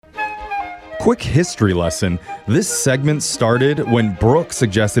Quick history lesson. This segment started when Brooke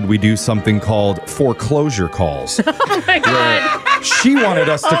suggested we do something called foreclosure calls. Oh my God. She wanted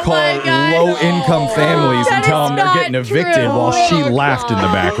us to call low-income families and tell them they're getting evicted while she laughed in the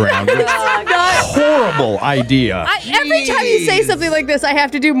background. Horrible idea. Every time you say something like this, I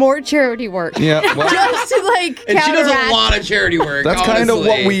have to do more charity work. Yeah, well, Just to like And she does counteract. a lot of charity work. that's kind of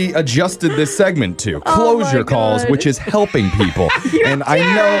what we adjusted this segment to. Closure calls, which is helping people. And I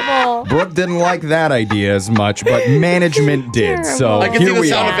know Brooke didn't like that idea as much, but management did. So I can see here the we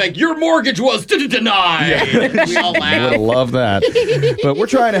sound are. effect. Your mortgage was denied. We all laugh. Would love that. But we're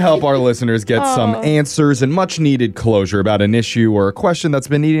trying to help our listeners get some answers and much needed closure about an issue or a question that's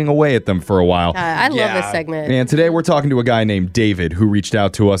been eating away at them for a while. I love this segment. And today we're talking to a guy named David who reached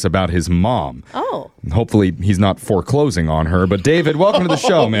out to us about his mom. Oh. Hopefully he's not foreclosing on her. But David, welcome to the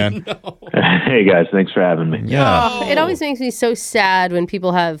show, man. Hey guys, thanks for having me. Yeah. It always makes me so sad when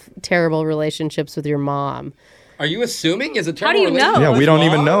people have terrible relationships with your mom. Are you assuming? Is it How do you know? Yeah, we don't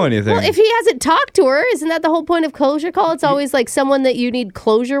even know anything. Well, if he hasn't talked to her, isn't that the whole point of closure call? It's always like someone that you need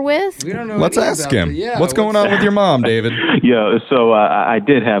closure with. We don't know. Let's anything ask about him. it. Yeah, What's going on with your mom, David? Yeah, so I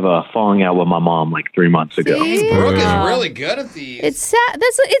did have a falling out with my mom like 3 months ago. See? Brooke is really good at these. It's sad.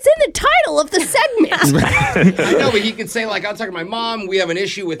 It's in the title of the segment. I know, but he could say, like, I'm talking to my mom. We have an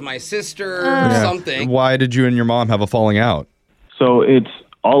issue with my sister or something. Why did you and your mom have a falling out? So it's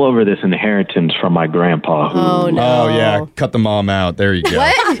all over this inheritance from my grandpa. Who, Oh, no. Oh, yeah. Cut the mom out. There you go.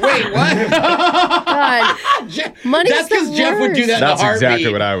 What? Wait, what? God. Money's That's because the Jeff would do worst. that That's in a heartbeat.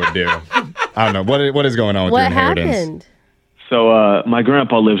 exactly what I would do. I don't know. What is going on with What your inheritance? happened? So my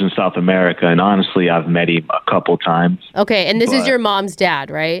grandpa lives in South America, and honestly, I've met him a couple times. Okay, and this is But- your mom's dad,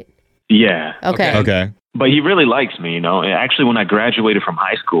 right? Yeah. Okay. Okay. But he really likes me, you know. Actually, when I graduated from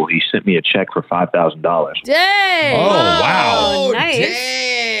high school, he sent me a check for $5,000. Dang. Oh, wow. Oh, nice.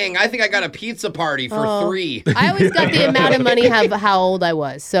 dang. I think I got a pizza party for 3. I always got the amount of money how old I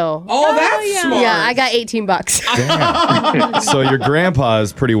was. So Oh, that's smart. yeah, I got $18. Damn. So your grandpa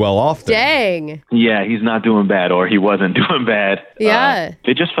is pretty well off then. Dang. Yeah, he's not doing bad, or he wasn't doing bad. Yeah.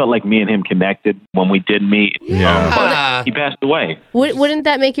 It just felt like me and him connected when we did meet. Yeah. Ah. He passed away. Wouldn't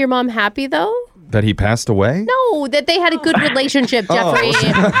that make your mom happy though? That he passed away? No, that they had a good relationship, Jeffrey.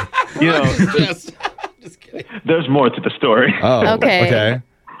 You know, just kidding. there's more to the story. Oh. Okay. Okay.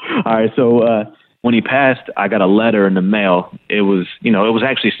 All right, so when he passed, I got a letter in the mail. It was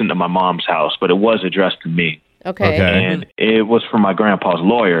actually sent to my mom's house, but it was addressed to me. Okay. Okay. And it was from my grandpa's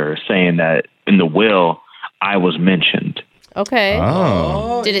lawyer saying that in the will, I was mentioned. Okay.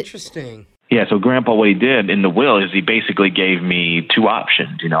 Oh. Oh, Did it- interesting. Yeah, so Grandpa, what he did in the will is he basically gave me 2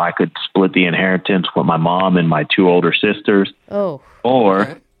 options. You know, I could split the inheritance with my mom and my 2 older sisters, Oh. or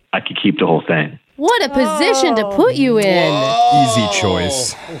Okay. I could keep the whole thing. What a position to put you in. Easy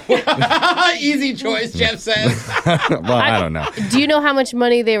choice. Easy choice, Jeff says. Well, I don't know. Do you know how much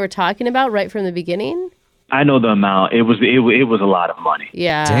money they were talking about right from the beginning? I know the amount. It was a lot of money.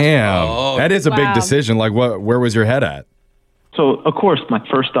 Yeah. Damn. Oh. That is a big Wow. decision. Like, where was your head at? So, of course, my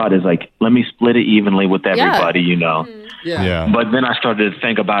first thought is like, let me split it evenly with everybody, you know. Yeah. But then I started to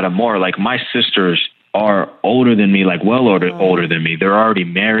think about it more. Like, my sisters are older than me, like older than me. They're already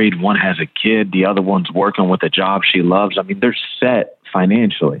married. One has a kid. The other one's working with a job she loves. I mean, they're set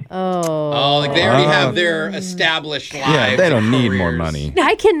financially. Oh, like they already have their established lives. Yeah, they don't and need more careers. money.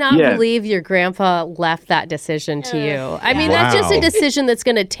 I cannot Yeah. believe your grandpa left that decision to you. I mean, that's just Wow. a decision that's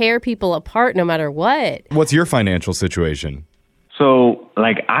going to tear people apart no matter what. What's your financial situation? So,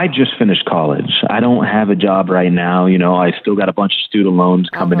 like, I just finished college. I don't have a job right now. You know, I still got a bunch of student loans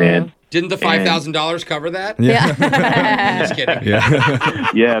coming in. Didn't the $5,000 cover that? Yeah. Just kidding. Yeah.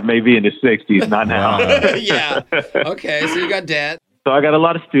 Yeah, maybe in the 60s, not now. Yeah. Okay, so you got debt. So I got a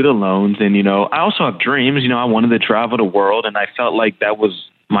lot of student loans, and, you know, I also have dreams. You know, I wanted to travel the world, and I felt like that was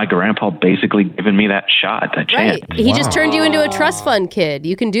my grandpa basically giving me that shot, that chance. Right. He just turned you into a trust fund kid.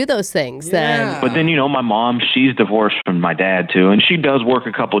 You can do those things then. But then, you know, my mom, she's divorced from my dad, too, and she does work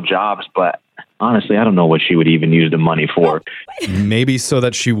a couple jobs, but honestly, I don't know what she would even use the money for. Maybe so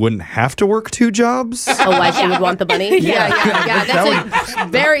that she wouldn't have to work 2 jobs? Oh, why she would want the money? Yeah. That's a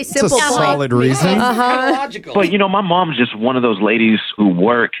very It's a simple point. solid reason. Logical. But, you know, my mom's just one of those ladies who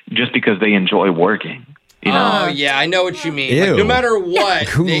work just because they enjoy working. You know? Oh, yeah, I know what you mean. Like, Ew. no matter what.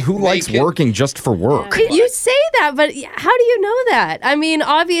 Who likes working just for work? You say that, but how do you know that? I mean,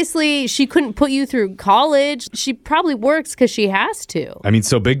 obviously, she couldn't put you through college. She probably works because she has to. I mean,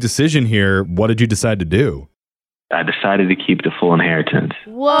 so big decision here. What did you decide to do? I decided to keep the full inheritance.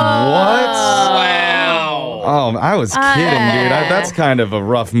 Whoa. Wow. Oh, I was kidding, dude. That's kind of a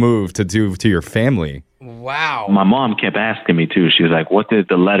rough move to do to your family. Wow. My mom kept asking me too. She was like, "What did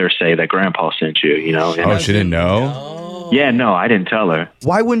the letter say that Grandpa sent you?" You know? Oh, she didn't know? Yeah, no, I didn't tell her.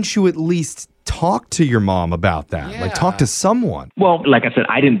 Why wouldn't you at least talk to your mom about that? Yeah. Like, talk to someone. Well, like I said,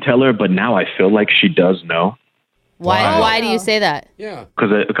 I didn't tell her, but now I feel like she does know. Why do you say that? Yeah.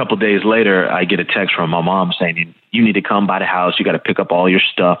 Because a couple days later, I get a text from my mom saying, "You need to come by the house. You got to pick up all your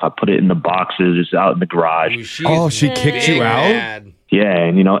stuff. I put it in the boxes. It's out in the garage." Ooh, She kicked you out? mad. Yeah,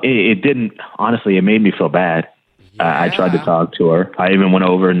 and it didn't. Honestly, it made me feel bad. I tried to talk to her. I even went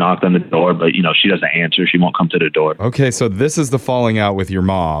over and knocked on the door, but she doesn't answer. She won't come to the door. Okay, so this is the falling out with your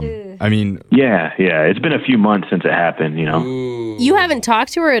mom. I mean, Yeah. It's been a few months since it happened. Ooh. You haven't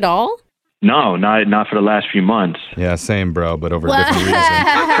talked to her at all? No, not for the last few months. yeah, same, bro, but over a different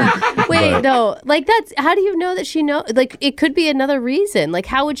reason. Wait, no. Like, how do you know that she knows? Like, it could be another reason. Like,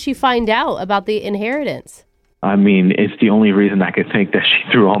 how would she find out about the inheritance? I mean, it's the only reason I could think that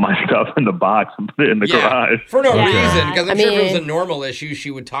she threw all my stuff in the box and put it in the garage. For no Yeah. reason, because I'm I sure if it was mean- a normal issue, she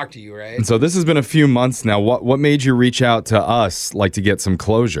would talk to you, right? And so this has been a few months now. What made you reach out to us, like, to get some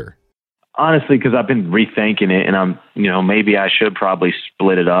closure? Honestly, because I've been rethinking it, and I'm, maybe I should probably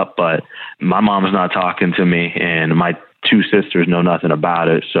split it up, but my mom's not talking to me, and my two sisters know nothing about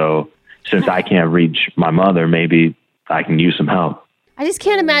it. So since I can't reach my mother, maybe I can use some help. I just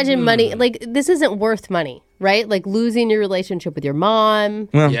can't imagine money. Like, this isn't worth money, right? Like, losing your relationship with your mom.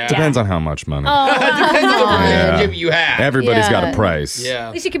 Well, Yeah. depends on how much money. Oh, It depends on the come on. relationship you have. Everybody's got Yeah. a price. Yeah.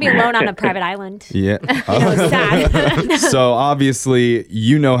 At least you could be alone on a private island. Yeah. Sad. So obviously,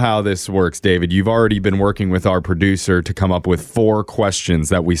 you know how this works, David. You've already been working with our producer to come up with 4 questions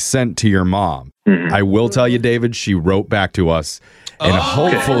that we sent to your mom. I will tell you, David, she wrote back to us. And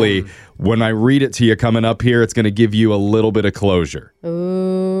hopefully, when I read it to you coming up here, it's going to give you a little bit of closure.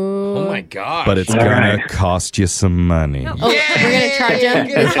 Oh my gosh. But it's All going right. to cost you some money. Oh, we're going to charge him.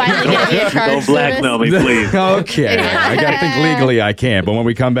 He's finally going to be a charge Don't blackmail service. me, please. Okay. I got to think legally I can't. But when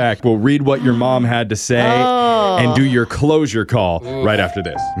we come back, we'll read what your mom had to say and do your closure call right after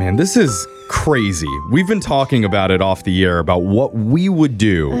this. Man, this is crazy. We've been talking about it off the air about what we would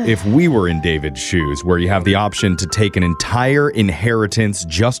do if we were in David's shoes, where you have the option to take an entire inheritance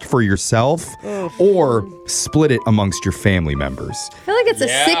just for yourself or split it amongst your family members. I feel like it's a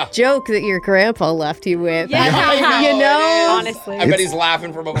Yeah. sick joke that your grandpa left you with. Yeah. I know, You know? it is. Honestly. I bet he's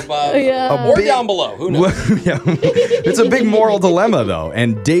laughing from up above. Yeah. Or down below. Who knows? Yeah. It's a big moral dilemma, though.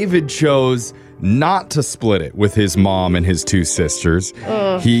 And David chose not to split it with his mom and his 2 sisters.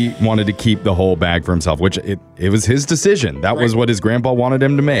 He wanted to keep the whole bag for himself, which it was his decision. That was what his grandpa wanted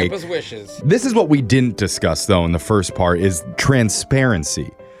him to make. His wishes. This is what we didn't discuss, though, in the first part, is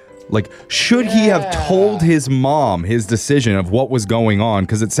transparency. Like, should he have told his mom his decision of what was going on?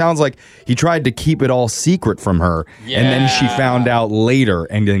 Because it sounds like he tried to keep it all secret from her, and then she Yeah. found out later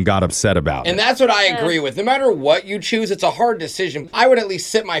and then got upset about And it. that's what I agree with. No matter what you choose, it's a hard decision. I would at least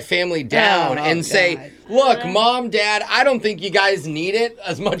sit my family down and say, look, Mom, Dad, I don't think you guys need it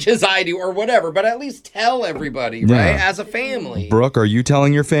as much as I do or whatever, but at least tell everybody, right? As a family. Brooke, are you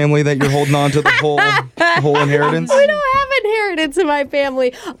telling your family that you're holding on to the whole inheritance? We don't have inheritance in my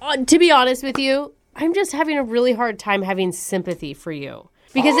family. To be honest with you, I'm just having a really hard time having sympathy for you.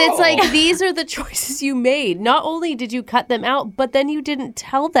 Because it's like, these are the choices you made. Not only did you cut them out, but then you didn't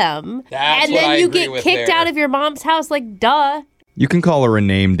tell them. That's and what then I you agree get with kicked there. out of your mom's house. Like, duh. You can call her a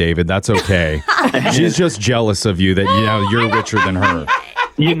name, David. That's okay. She's just jealous of you that you're richer than her.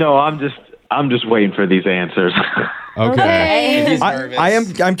 I'm just waiting for these answers. Okay. He's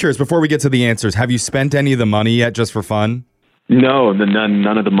nervous. I'm curious. Before we get to the answers, have you spent any of the money yet, just for fun? No,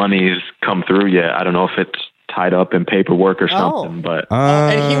 none of the money's come through yet. I don't know if it's tied up in paperwork or something, but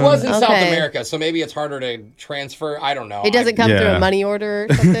And he was in South Okay. America, so maybe it's harder to transfer. I don't know. It doesn't come through Yeah. a money order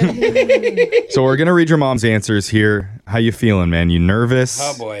or something. So we're gonna read your mom's answers here. How you feeling, man? You nervous?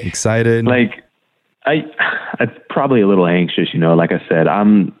 Oh, boy. Excited? like I'm probably a little anxious. Like I said,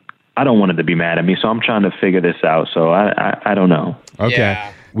 I don't want it to be mad at me, so I'm trying to figure this out. So I don't know. Okay.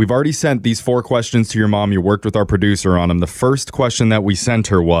 Yeah. We've already sent these 4 questions to your mom. You worked with our producer on them. The first question that we sent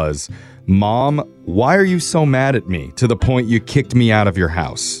her was, Mom, why are you so mad at me to the point you kicked me out of your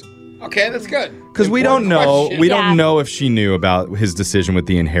house? Okay, that's good. Because we don't Important know. question. We Yeah. don't know if she knew about his decision with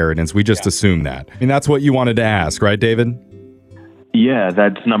the inheritance. We just assume that. I mean, that's what you wanted to ask, right, David? Yeah,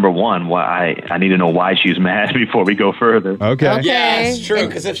 that's number one. Why I need to know why she's mad before we go further. Okay. Yeah, it's Okay. true. And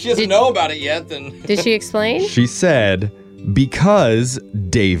Because if she doesn't know about it yet, then Did she explain? She said, because,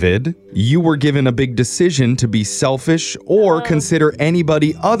 David, you were given a big decision to be selfish or consider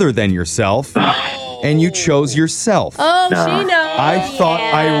anybody other than yourself and you chose yourself. Oh, she knows. I thought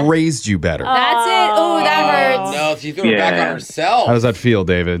I raised you better. That's it. Oh, that hurts. No, she threw it back on herself. How does that feel,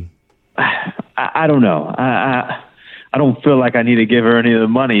 David? I don't know. I don't feel like I need to give her any of the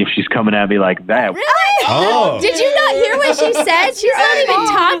money if she's coming at me like that. Really? Oh. Did you not hear what she said? She's not even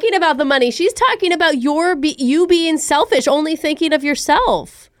talking about the money. She's talking about you being selfish, only thinking of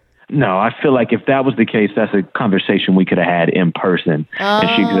yourself. No, I feel like if that was the case, that's a conversation we could have had in person. And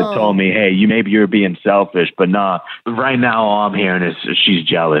she could have told me, hey, maybe you're being selfish, but nah, right now all I'm hearing is she's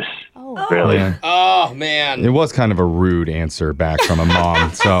jealous. Oh. Really? Yeah. Oh, man. It was kind of a rude answer back from a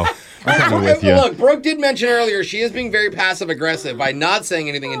mom, so I'm kind of with you. Look, Brooke did mention earlier she is being very passive-aggressive by not saying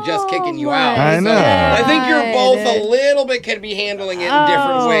anything and just kicking you out. I know. I think you're both a little bit can be handling it in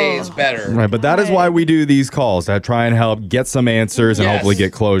different ways better. Right, but that is why we do these calls, to try and help get some answers and hopefully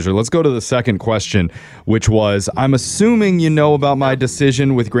get closure. Let's go to the second question, which was, I'm assuming you know about my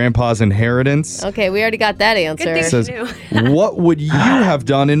decision with Grandpa's inheritance. Okay, we already got that answer. Good It thing says, what would you have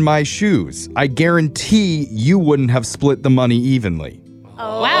done in my shoes? I guarantee you wouldn't have split the money evenly.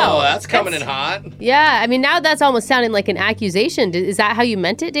 Wow. Oh, that's coming in hot. Yeah, I mean, now that's almost sounding like an accusation. Is that how you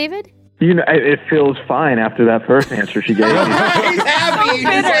meant it, David? You know, it feels fine after that first answer she gave me. He's happy. He's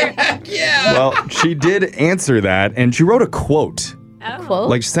like, heck yeah. Well, she did answer that, and she wrote a quote. Quote?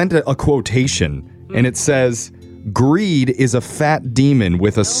 Like, sent a quotation, and it says, greed is a fat demon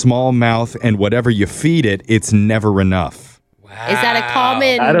with a small mouth, and whatever you feed it, it's never enough. Is that a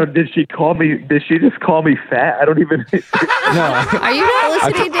common... Did she just call me fat? I don't even. No. Are you not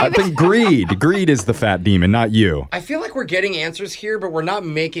listening, I David? think greed is the fat demon, not you. I feel like we're getting answers here, but we're not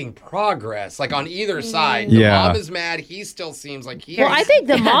making progress, like on either side. Yeah. The mom is mad. He still seems like he's... Well, I think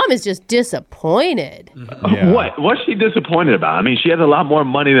the mom is just disappointed. Yeah. What's she disappointed about? I mean, she has a lot more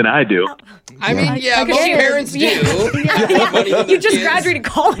money than I do. I mean, yeah, most get it. parents do. You You just graduated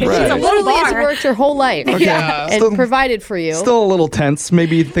college. Right. It's a low Literally has bar. worked her whole life Yeah. and Still- provided for you. Still a little tense.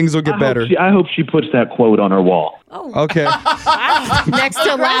 Maybe things will get better. I hope she puts that quote on her wall. Okay. Next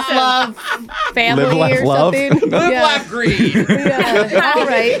to laugh, love, family Live, laugh, or love. something. Live, Yeah. laugh, greed. Yeah. All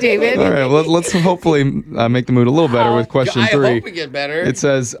right, David. All right, let's hopefully make the mood a little better with question I 3. hope we get better. It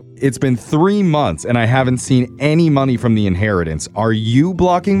says, it's been 3 months and I haven't seen any money from the inheritance. Are you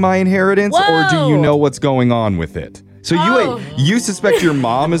blocking my inheritance or do you Whoa. know what's going on with it? So you suspect your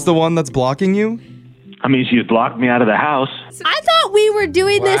mom is the one that's blocking you? I mean, she's blocked me out of the house. I thought we were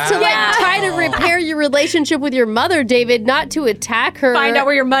doing this to Wow. try to repair your relationship with your mother, David, not to attack her. Find out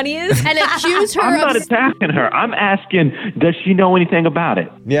where your money is. and accuse her I'm not of... attacking her. I'm asking, does she know anything about it?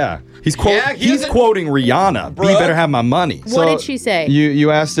 Yeah. He's Yeah, he he's doesn't- quoting Rihanna. Bruh. You better have my money. What did she say?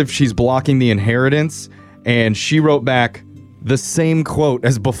 You asked if she's blocking the inheritance, and she wrote back the same quote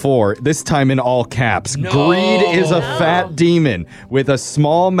as before, this time in all caps. No. Greed is a fat demon with a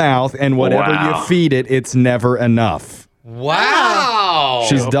small mouth, and whatever Wow. you feed it, it's never enough. Wow.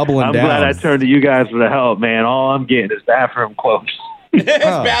 She's doubling I'm down. glad I turned to you guys for the help, man. All I'm getting is bathroom quotes. His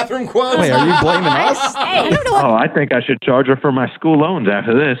bathroom quotes. Wait, are you blaming us? Hey, I don't know what. Oh, I think I should charge her for my school loans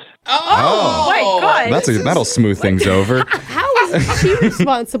after this. Oh, my God. That'll smooth things over. How is she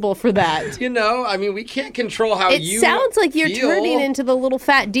responsible for that? You know, I mean, we can't control how It you sounds like you're feel. turning into the little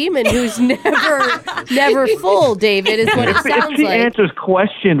fat demon who's never full, David, is what it If sounds she like. answers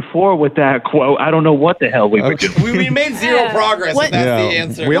question 4 with that quote, I don't know what the hell we would do. We made zero progress What- if that's the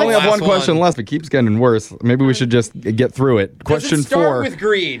answer. We only The have one last question left. It keeps getting worse. Maybe we should just get through it. Does Question it start 4. with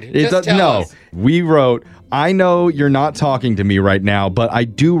greed? It Just does, tell no. us. We wrote, I know you're not talking to me right now, but I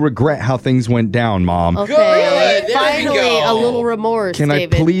do regret how things went down, Mom. Okay. Good. There we Finally, go. a little remorse, Can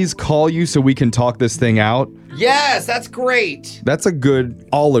David. I please call you so we can talk this thing out? Yes, that's great. That's a good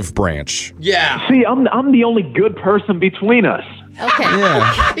olive branch. Yeah. See, I'm the only good person between us. Okay.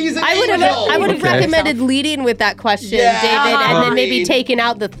 Yeah. He's an I would have angel. recommended leading with that question, Yeah. David, and then maybe Agreed. taking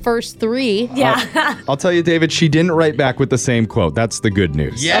out the first 3. Yeah. I'll tell you, David, she didn't write back with the same quote. That's the good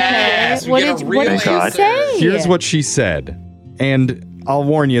news. Yes. Okay. We get a real What did she answer. say? Here's what she said. And I'll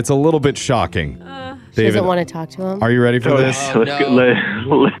warn you, it's a little bit shocking. She David, doesn't want to talk to him. are you ready for this?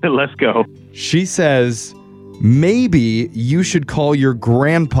 Let's go. She says, maybe you should call your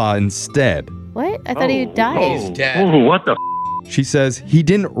grandpa instead. What? I thought he died. He's dead. Ooh, what the? She says he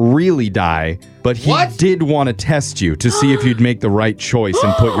didn't really die, but he What? did want to test you to see if you'd make the right choice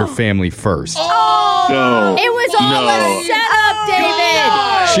and put your family first. No. It was all a setup,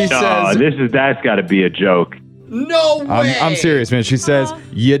 David. She says, That's got to be a joke. No way. I'm serious, man. She says,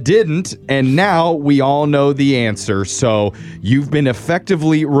 you didn't, and now we all know the answer. So you've been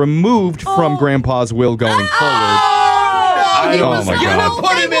effectively removed from Grandpa's will going forward. He Oh was my gonna God.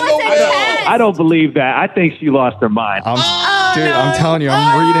 put him in the will. I don't believe that. I think she lost her mind. I'm Dude, I'm telling you,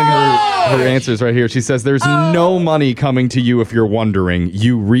 I'm reading her answers right here. She says, there's no money coming to you if you're wondering.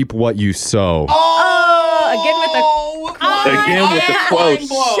 You reap what you sow. Again with the Again with the quotes.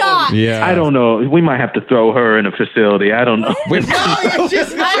 shot. Yeah. I don't know. We might have to throw her in a facility. I don't know. You're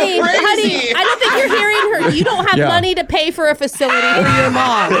just Honey, crazy. I don't think you're hearing her. You don't have Yeah. money to pay for a facility for your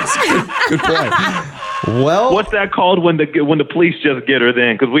mom. Good point. Well, What's that called when the police just get her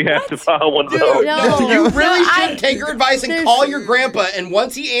then? Because we have to file one of those. Dude, No. you really I- should take her advice and there's- call your grandpa, and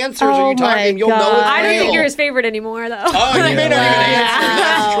once he answers Oh or you talk to my him, you'll know it's God. I don't think real. you're his favorite anymore, though. Oh, you may not even answer.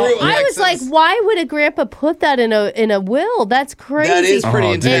 That's true. I was like, Alexis. why would a grandpa put that in a will? That's crazy. That is pretty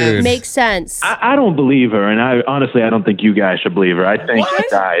Oh, intense. dude. It makes sense. I don't believe her, and I don't think you guys should believe her. I think she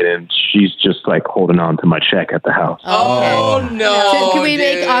died, and she's just like holding on to my check at the house. Oh, no. So can we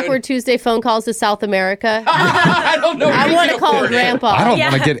make dude. awkward Tuesday phone calls to South America? I don't know. if I we want can to call afford it. Grandpa. I don't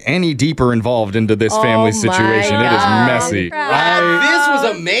want to get any deeper involved into this family Oh my situation. It is God. messy. This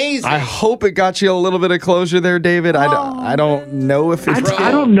was amazing. I hope it got you a little bit of closure there, David. I don't know if it's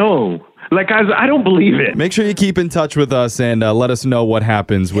I don't know. Like, I don't believe it. Make sure you keep in touch with us and let us know what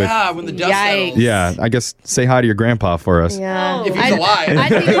happens with. yeah, when the dust Yikes. settles. Yeah, I guess say hi to your grandpa for us. Yeah. If he's alive. I'd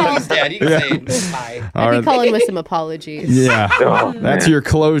be, If call- he's dead, he can say hi. All I'd be right. calling with some apologies. Yeah, Oh, that's man. your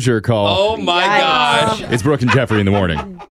closure call. Oh, my Yikes. gosh. It's Brooke and Jeffrey in the morning.